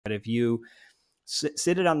but if you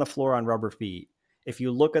sit it on the floor on rubber feet, if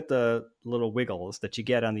you look at the little wiggles that you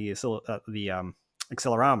get on the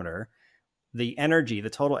accelerometer, the energy, the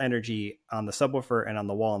total energy on the subwoofer and on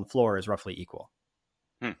the wall and floor is roughly equal.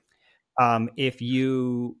 If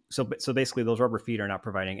you, so basically those rubber feet are not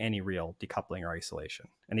providing any real decoupling or isolation.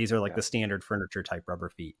 And these are like the standard furniture type rubber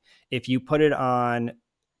feet. If you put it on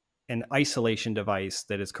an isolation device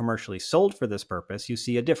that is commercially sold for this purpose, you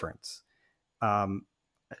see a difference.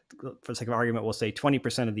 For the sake of argument, we'll say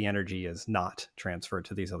 20% of the energy is not transferred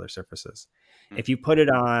to these other surfaces. If you put it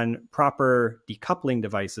on proper decoupling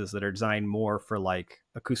devices that are designed more for like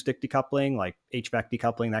acoustic decoupling, like HVAC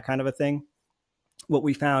decoupling, that kind of a thing, what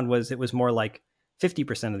we found was it was more like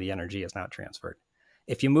 50% of the energy is not transferred.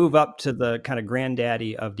 If you move up to the kind of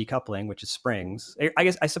granddaddy of decoupling, which is springs,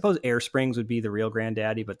 I suppose air springs would be the real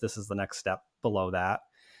granddaddy, but this is the next step below that.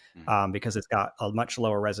 Because it's got a much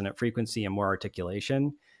lower resonant frequency and more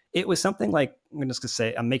articulation. It was something like, I'm just going to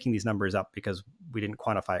say, I'm making these numbers up because we didn't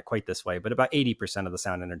quantify it quite this way, but about 80% of the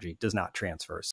sound energy does not transfer.